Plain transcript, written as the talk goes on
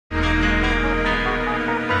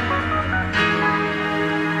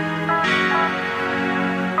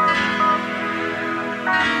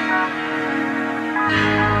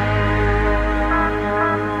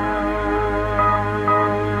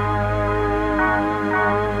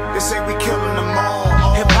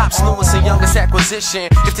youngest acquisition.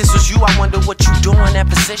 If this was you, I wonder what you do in that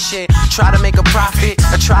position. Try to make a profit,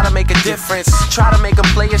 or try to make a difference. Try to make them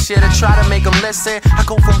play your shit, or try to make them listen. I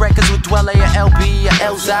go from records with Dwelle or LB or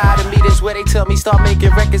Elzai to meetings where they tell me start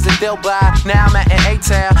making records that they'll buy. Now I'm at an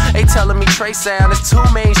A-Town, they telling me Trey sound. It's too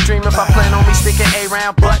mainstream if I plan on me sticking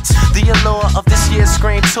A-round. But the allure of this year's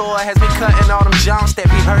Scream tour has me cutting all them jumps that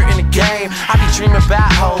be hurting the game. I be dreaming about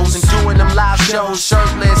hoes and doing them live shows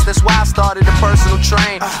shirtless. That's why I started a personal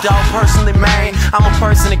train. Dog personally main, I'm a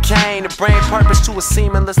person that came to bring purpose to a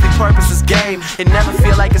seamlessly purposeless game. It never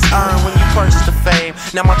feel like it's earned when you purchase the fame.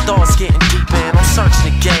 Now my thoughts getting deeper and I'm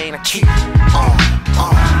searching again. I keep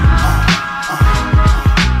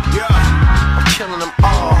yeah. I'm killing them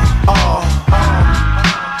all.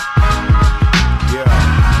 Yeah.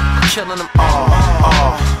 I'm killing them all.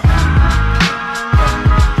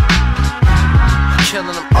 I'm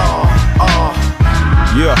killing them all.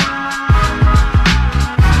 Yeah.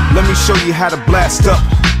 Let me show you how to blast up.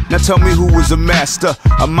 Now tell me who was a master,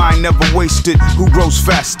 a mind never wasted, who grows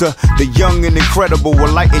faster. The young and incredible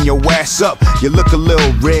will lighten your ass up. You look a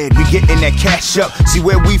little red, we getting that cash up. See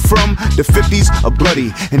where we from? The 50s are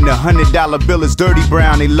bloody, and the $100 bill is dirty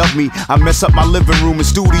brown. They love me. I mess up my living room and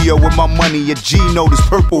studio with my money. A G note is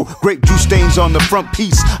purple, grape juice stains on the front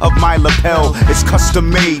piece of my lapel. It's custom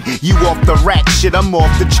made. You off the rack, shit, I'm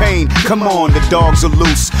off the chain. Come on, the dogs are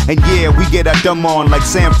loose, and yeah, we get our dumb on like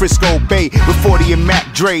San Francisco Bay with 40 and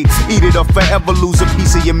Mac Dre. Eat it or forever lose a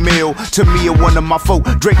piece of your meal. To me or one of my folk,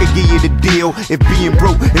 Drake will give you the deal. If being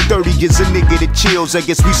broke in 30 years a nigga that chills, I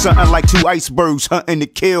guess we something like two icebergs hunting to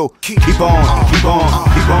kill. Keep on, keep on, keep on,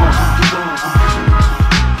 keep on.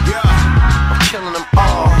 Yeah. I'm killing them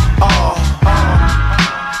all.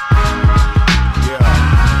 Yeah.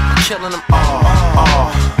 I'm killing them all.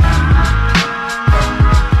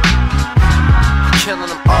 I'm killing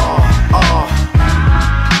them all.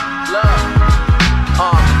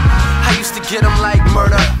 Get them like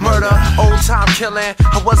murder, old time killing.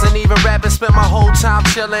 I wasn't even rapping, spent my whole time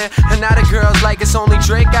chilling. And now the girls like it's only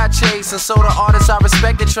Drake I chase. And so the artists I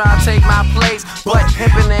respected try to take my place. But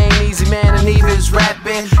pimping ain't easy, man, and neither is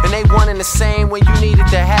rapping. And they one and the same when you need it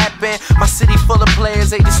to happen. My city full of players,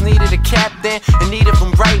 they just needed a captain. And needed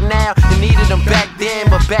them right now, and needed them back then.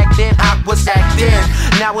 But back then I was acting.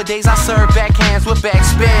 Nowadays I serve backhands with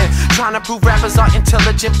backspin. Trying to prove rappers are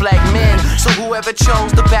intelligent black men. So whoever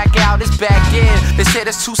chose to back out is back in. They say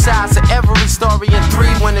there's two sides to every story and three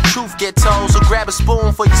when the truth get told. So grab a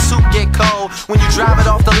spoon for your soup get cold. When you drive it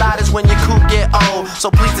off the lot is when your coupe get old. So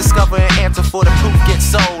please discover an answer for the proof gets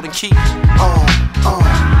sold and keep on.